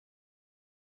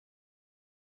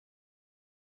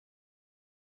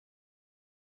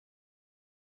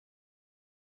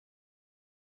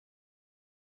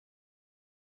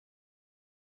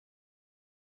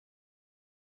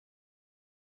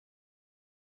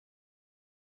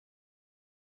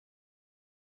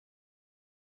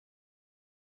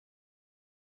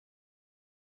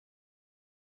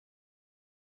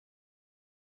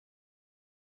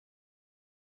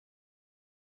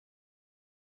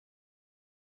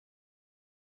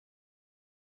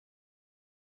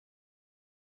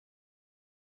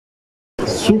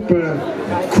Super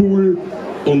cool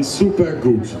und super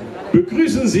gut.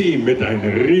 Begrüßen Sie ihn mit einem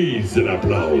riesen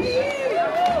Applaus.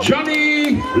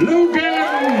 Johnny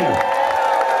Logan!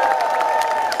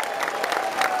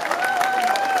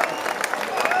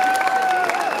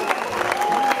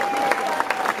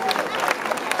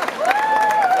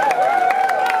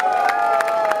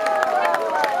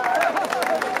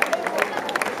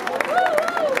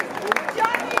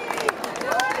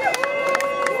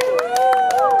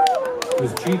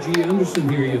 Was Gigi Anderson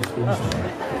here yesterday?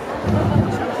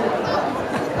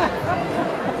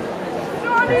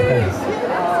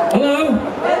 Hello?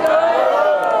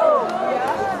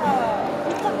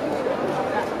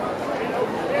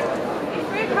 Ich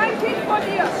will kein Kind von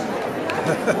dir.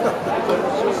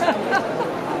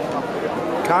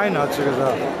 Kein, hat sie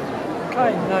gesagt.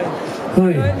 Kein, nein.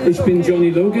 Hi, ich bin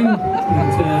Johnny Logan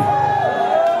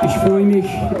und ich freue mich,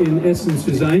 in Essen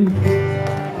zu sein.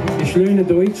 Ich lerne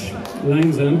Deutsch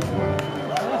langsam,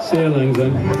 sehr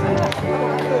langsam,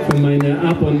 von meiner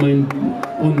App und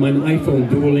mein iPhone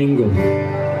Duolingo.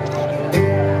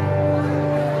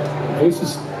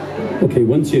 Okay,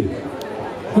 1, 2.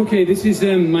 Okay, this is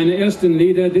meine ersten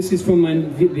Lieder. This is from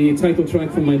the title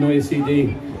track from my neue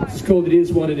CD. It's called It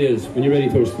Is What It Is. When you're ready,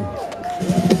 Thorsten.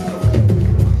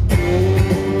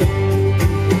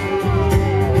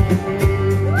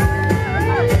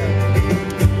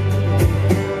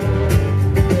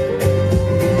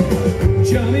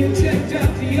 Johnny checked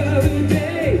out the other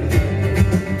day,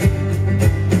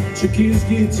 took his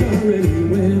guitar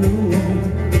and went away.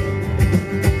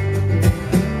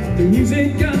 The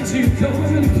music got too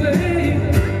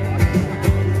commonplace,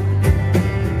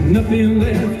 nothing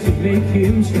left to make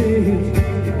him stay.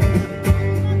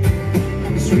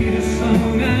 The sweetest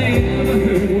song I ever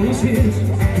heard was his.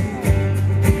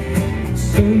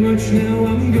 So much now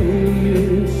I'm gonna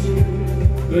miss,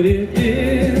 but it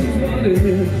is what it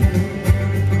is.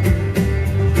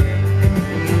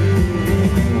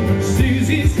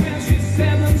 Susie's when she's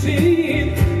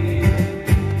 17,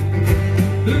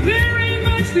 very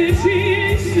much that she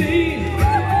ain't seen.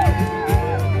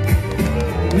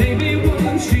 Maybe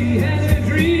once she had a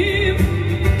dream,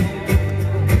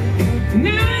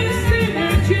 now you see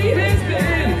where she has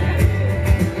been.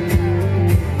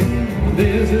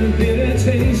 There's a bitter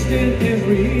taste in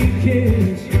every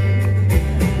kiss,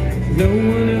 no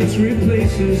one else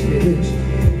replaces his,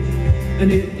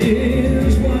 and it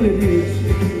is what it is.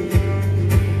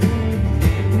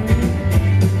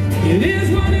 It is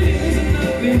what it is, and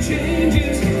nothing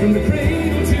changes from the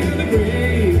cradle to the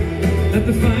grave. At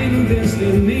the final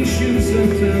destination,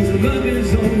 sometimes love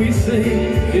is all we say.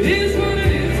 It is what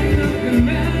it is, and nothing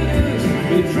matters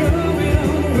when you throw it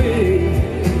all away.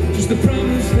 Just the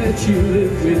promise that you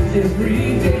live with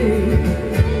every day.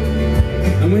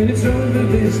 And when it's over,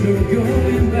 there's no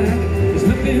going back. There's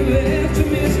nothing left to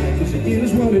miss, 'cause it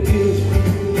is what it is.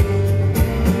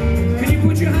 Can you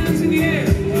put your hands in the air?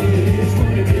 It is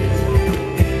what it is.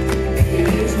 It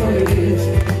is what it is.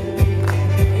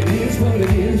 It is what it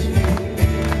is.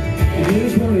 It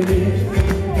is what it is.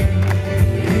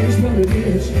 It is what it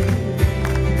is.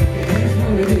 It is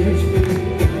what it is.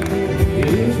 It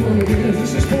is what it is.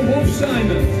 This is for Wolf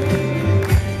Simon.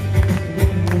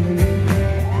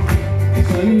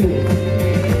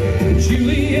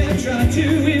 Juliet tried to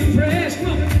impress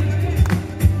me.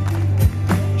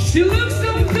 She looks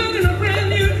so good in a brand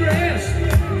new dress.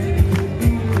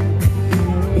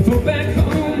 Folk back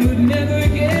home would never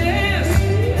guess.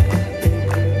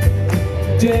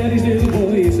 Daddy's little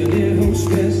boy is an air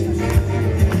hostess.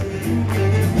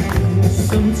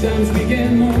 Sometimes we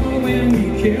get more when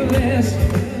we care less.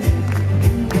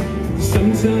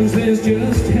 Sometimes there's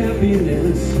just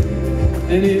happiness,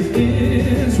 and it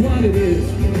is what it is.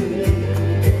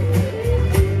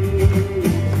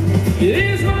 It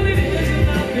is what it is, and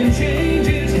nothing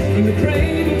changes from the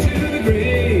cradle to the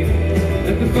grave.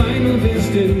 At the final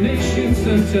destination,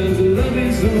 sometimes love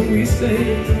is all we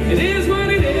say. It is what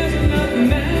it is, and nothing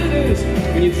matters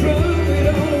when you throw it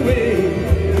all away.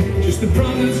 Just the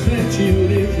promise that you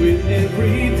live with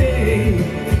every day.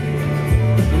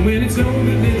 And when it's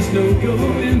over, there's no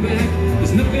going back.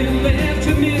 There's nothing left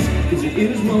to miss, 'cause it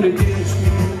is what it is.